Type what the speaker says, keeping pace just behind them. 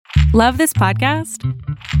Love this podcast?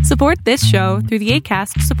 Support this show through the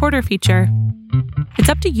Acast supporter feature. It's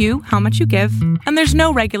up to you how much you give, and there's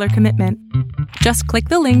no regular commitment. Just click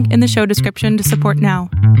the link in the show description to support now.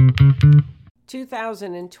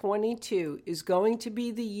 2022 is going to be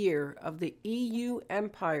the year of the EU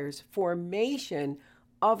Empire's formation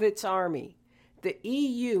of its army. The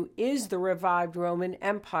EU is the revived Roman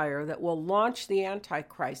Empire that will launch the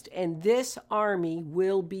Antichrist, and this army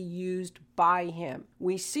will be used by him.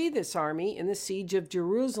 We see this army in the siege of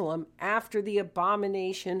Jerusalem after the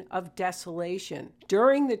abomination of desolation.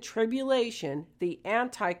 During the tribulation, the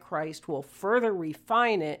Antichrist will further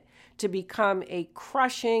refine it to become a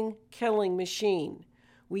crushing, killing machine.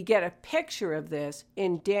 We get a picture of this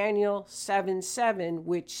in Daniel 7:7,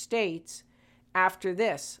 which states, "After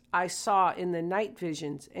this I saw in the night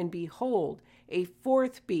visions, and behold, a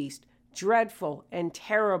fourth beast, dreadful and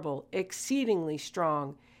terrible, exceedingly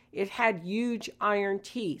strong. It had huge iron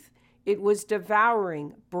teeth. It was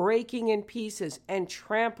devouring, breaking in pieces, and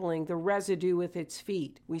trampling the residue with its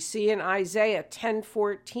feet." We see in Isaiah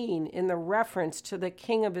 10:14 in the reference to the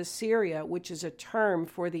king of Assyria, which is a term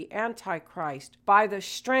for the Antichrist, "By the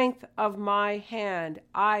strength of my hand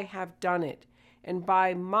I have done it, and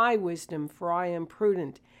by my wisdom, for I am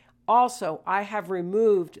prudent. Also I have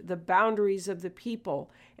removed the boundaries of the people,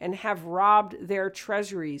 and have robbed their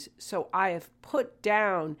treasuries. So I have put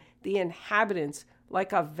down the inhabitants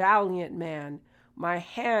like a valiant man. My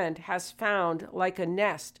hand has found like a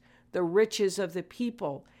nest the riches of the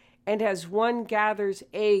people, and as one gathers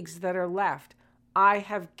eggs that are left, I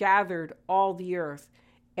have gathered all the earth,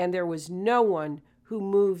 and there was no one who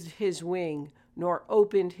moved his wing, nor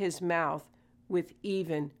opened his mouth with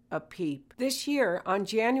even a peep." This year, on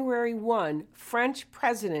January 1, French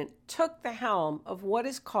president took the helm of what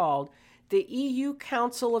is called the EU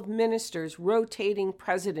Council of Ministers rotating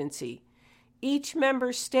presidency. Each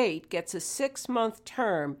member state gets a 6-month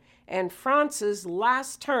term, and France's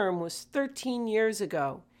last term was 13 years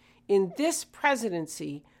ago. In this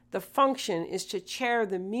presidency, the function is to chair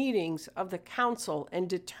the meetings of the council and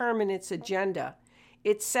determine its agenda.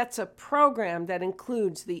 It sets a program that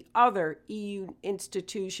includes the other EU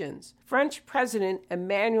institutions. French President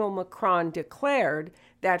Emmanuel Macron declared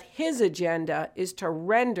that his agenda is to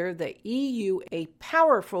render the EU a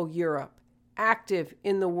powerful Europe, active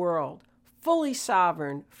in the world, fully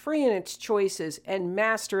sovereign, free in its choices, and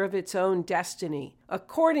master of its own destiny.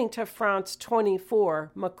 According to France 24,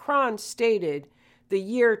 Macron stated, "The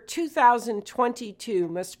year 2022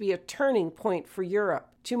 must be a turning point for Europe."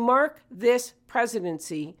 To mark this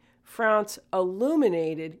presidency, France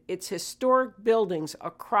illuminated its historic buildings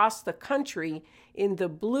across the country in the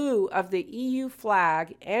blue of the EU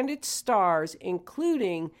flag and its stars,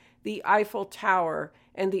 including the Eiffel Tower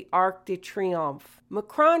and the Arc de Triomphe.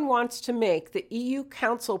 Macron wants to make the EU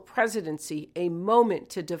Council presidency a moment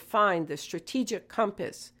to define the strategic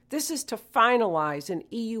compass. This is to finalize an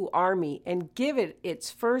EU army and give it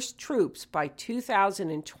its first troops by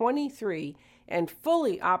 2023 and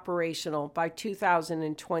fully operational by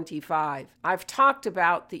 2025. I've talked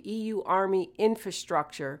about the EU Army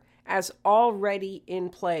infrastructure as already in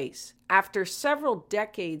place. After several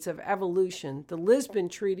decades of evolution, the Lisbon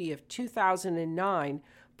Treaty of 2009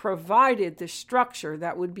 provided the structure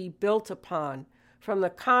that would be built upon, from the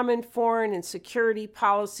common foreign and security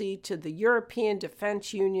policy to the European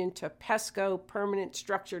Defense Union to PESCO, permanent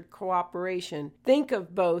structured cooperation. Think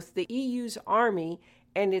of both the EU's army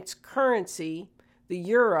and its currency, the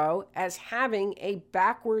euro, as having a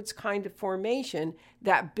backwards kind of formation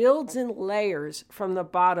that builds in layers from the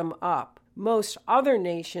bottom up. Most other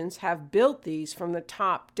nations have built these from the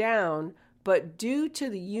top down, but due to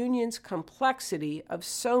the union's complexity of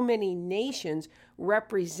so many nations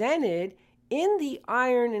represented in the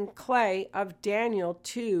iron and clay of Daniel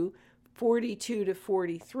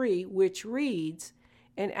 2:42-43, which reads,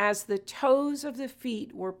 "And as the toes of the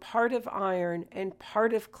feet were part of iron and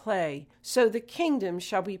part of clay, so the kingdom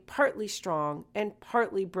shall be partly strong and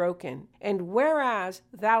partly broken. And whereas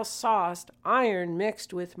thou sawest iron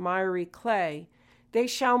mixed with miry clay, they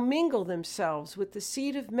shall mingle themselves with the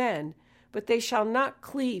seed of men, but they shall not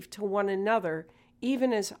cleave to one another,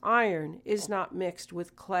 even as iron is not mixed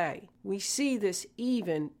with clay." We see this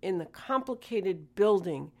even in the complicated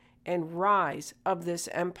building and rise of this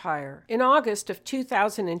empire. In August of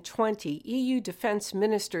 2020, EU defense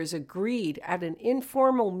ministers agreed at an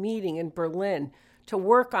informal meeting in Berlin to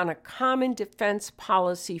work on a common defense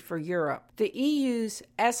policy for Europe. The EU's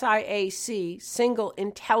SIAC, Single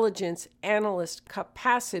Intelligence Analyst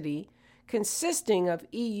Capacity, consisting of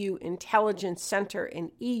EU Intelligence Center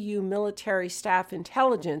and EU Military Staff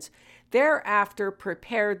Intelligence, thereafter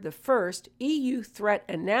prepared the first EU threat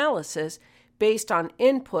analysis based on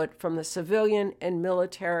input from the civilian and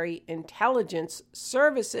military intelligence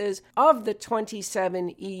services of the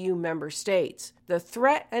 27 EU member states. The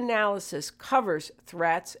threat analysis covers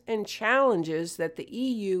threats and challenges that the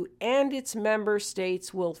EU and its member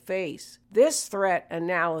states will face. This threat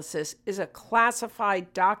analysis is a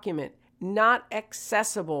classified document not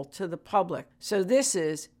accessible to the public, so this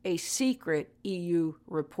is a secret EU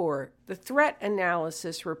report. The threat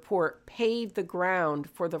analysis report paved the ground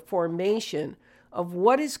for the formation of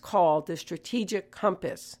what is called the Strategic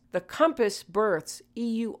Compass. The Compass births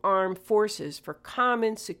EU armed forces for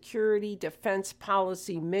common security defense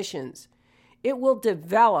policy missions. It will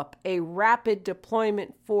develop a rapid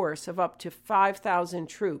deployment force of up to 5,000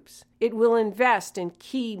 troops. It will invest in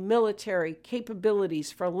key military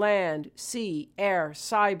capabilities for land, sea, air,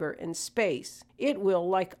 cyber, and space. It will,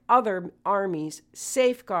 like other armies,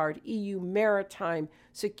 safeguard EU maritime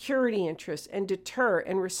security interests and deter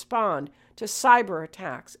and respond to cyber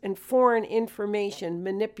attacks and foreign information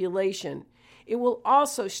manipulation. It will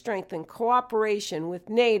also strengthen cooperation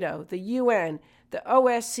with NATO, the UN, the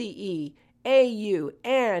OSCE, AU,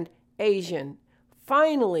 and ASEAN.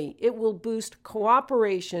 Finally, it will boost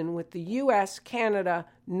cooperation with the US, Canada,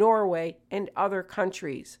 Norway, and other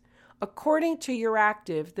countries. According to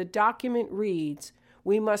Euractiv, the document reads,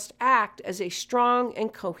 "We must act as a strong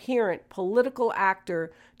and coherent political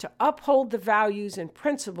actor to uphold the values and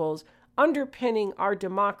principles underpinning our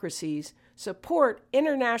democracies, support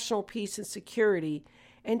international peace and security,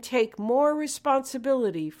 and take more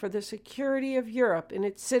responsibility for the security of Europe and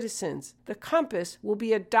its citizens." The Compass will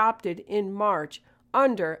be adopted in March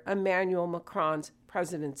under Emmanuel Macron's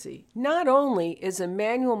presidency. Not only is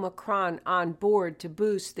Emmanuel Macron on board to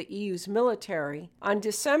boost the EU's military, on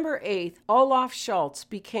December 8th, Olaf Scholz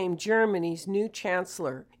became Germany's new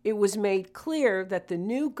chancellor. It was made clear that the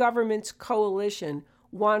new government's coalition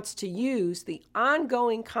wants to use the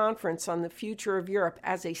ongoing Conference on the Future of Europe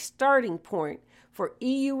as a starting point for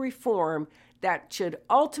EU reform that should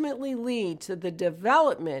ultimately lead to the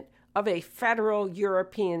development of a federal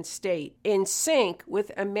European state. In sync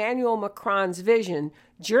with Emmanuel Macron's vision,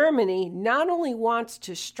 Germany not only wants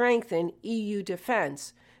to strengthen EU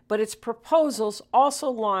defense, but its proposals also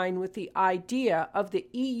line with the idea of the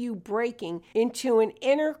EU breaking into an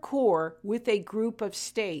inner core with a group of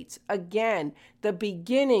states. Again, the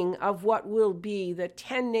beginning of what will be the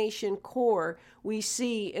 10-nation core we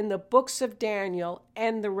see in the books of Daniel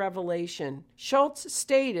and the Revelation. Scholz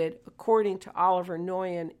stated, according to Oliver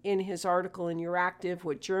Noyen in his article in Euractiv,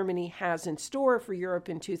 what Germany has in store for Europe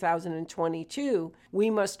in 2022, "We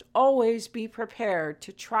must always be prepared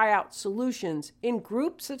to try out solutions in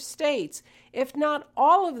groups of states, if not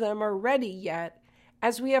all of them are ready yet,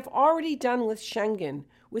 as we have already done with Schengen,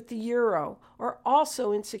 with the euro, or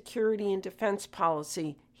also in security and defense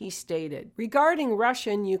policy," he stated. Regarding Russia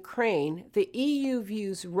and Ukraine, the EU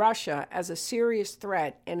views Russia as a serious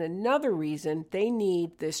threat and another reason they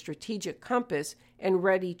need the strategic compass and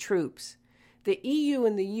ready troops. The EU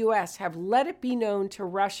and the US have let it be known to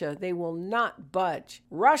Russia they will not budge.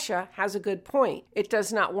 Russia has a good point. It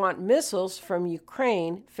does not want missiles from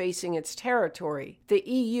Ukraine facing its territory. The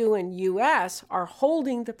EU and US are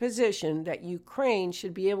holding the position that Ukraine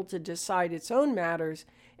should be able to decide its own matters,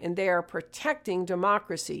 and they are protecting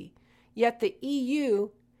democracy. Yet the EU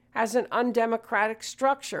has an undemocratic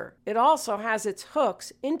structure. It also has its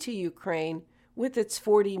hooks into Ukraine with its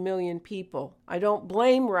 40 million people. I don't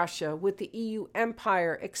blame Russia with the EU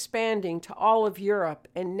empire expanding to all of Europe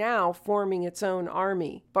and now forming its own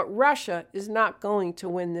army. But Russia is not going to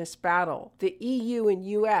win this battle. The EU and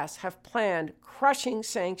US have planned crushing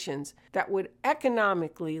sanctions that would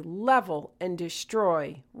economically level and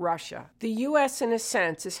destroy Russia. The US, in a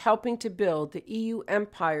sense, is helping to build the EU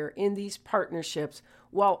empire in these partnerships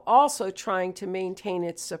while also trying to maintain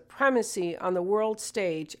its supremacy on the world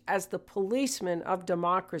stage as the policeman of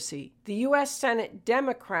democracy. The U.S. Senate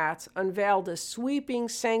Democrats unveiled a sweeping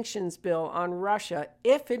sanctions bill on Russia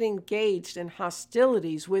if it engaged in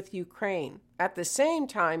hostilities with Ukraine. At the same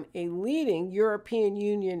time, a leading European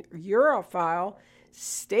Union Europhile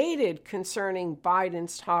stated concerning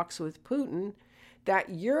Biden's talks with Putin that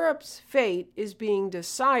Europe's fate is being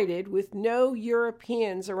decided with no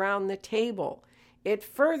Europeans around the table. It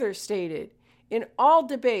further stated, "In all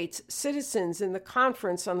debates, citizens in the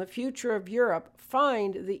Conference on the Future of Europe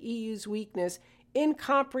find the EU's weakness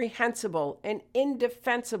incomprehensible and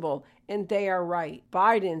indefensible, and they are right."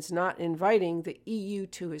 Biden's not inviting the EU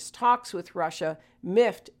to his talks with Russia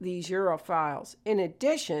miffed these Europhiles. In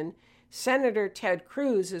addition, Senator Ted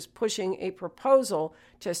Cruz is pushing a proposal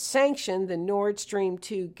to sanction the Nord Stream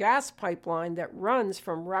 2 gas pipeline that runs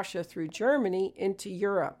from Russia through Germany into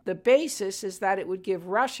Europe. The basis is that it would give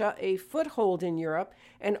Russia a foothold in Europe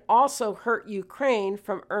and also hurt Ukraine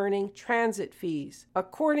from earning transit fees.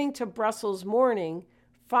 According to Brussels Morning,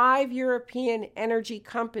 5 European energy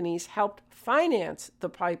companies helped finance the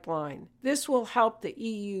pipeline. This will help the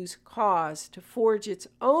EU's cause to forge its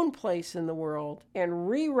own place in the world and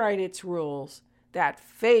rewrite its rules that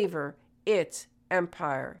favor its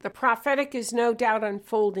empire. The prophetic is no doubt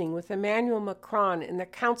unfolding with Emmanuel Macron in the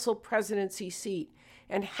Council presidency seat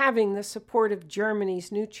and having the support of Germany's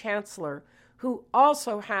new chancellor, who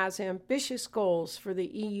also has ambitious goals for the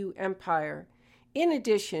EU empire. In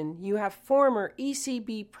addition, you have former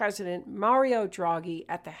ECB President Mario Draghi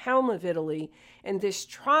at the helm of Italy, and this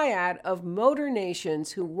triad of motor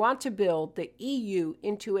nations who want to build the EU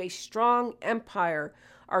into a strong empire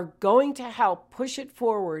are going to help push it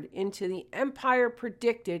forward into the empire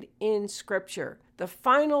predicted in Scripture. The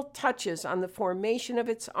final touches on the formation of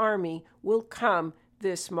its army will come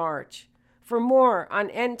this March. For more on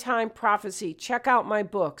end-time prophecy, check out my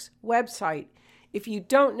books, website. If you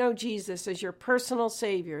don't know Jesus as your personal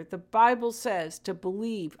Savior, the Bible says to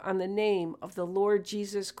believe on the name of the Lord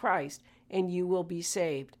Jesus Christ, and you will be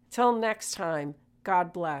saved. Till next time,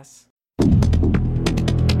 God bless.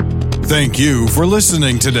 Thank you for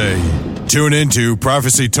listening today. Tune into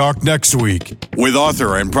Prophecy Talk next week with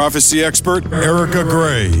author and prophecy expert Erica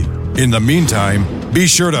Gray. In the meantime, be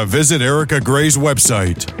sure to visit Erica Gray's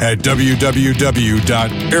website at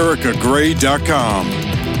www.ericagray.com.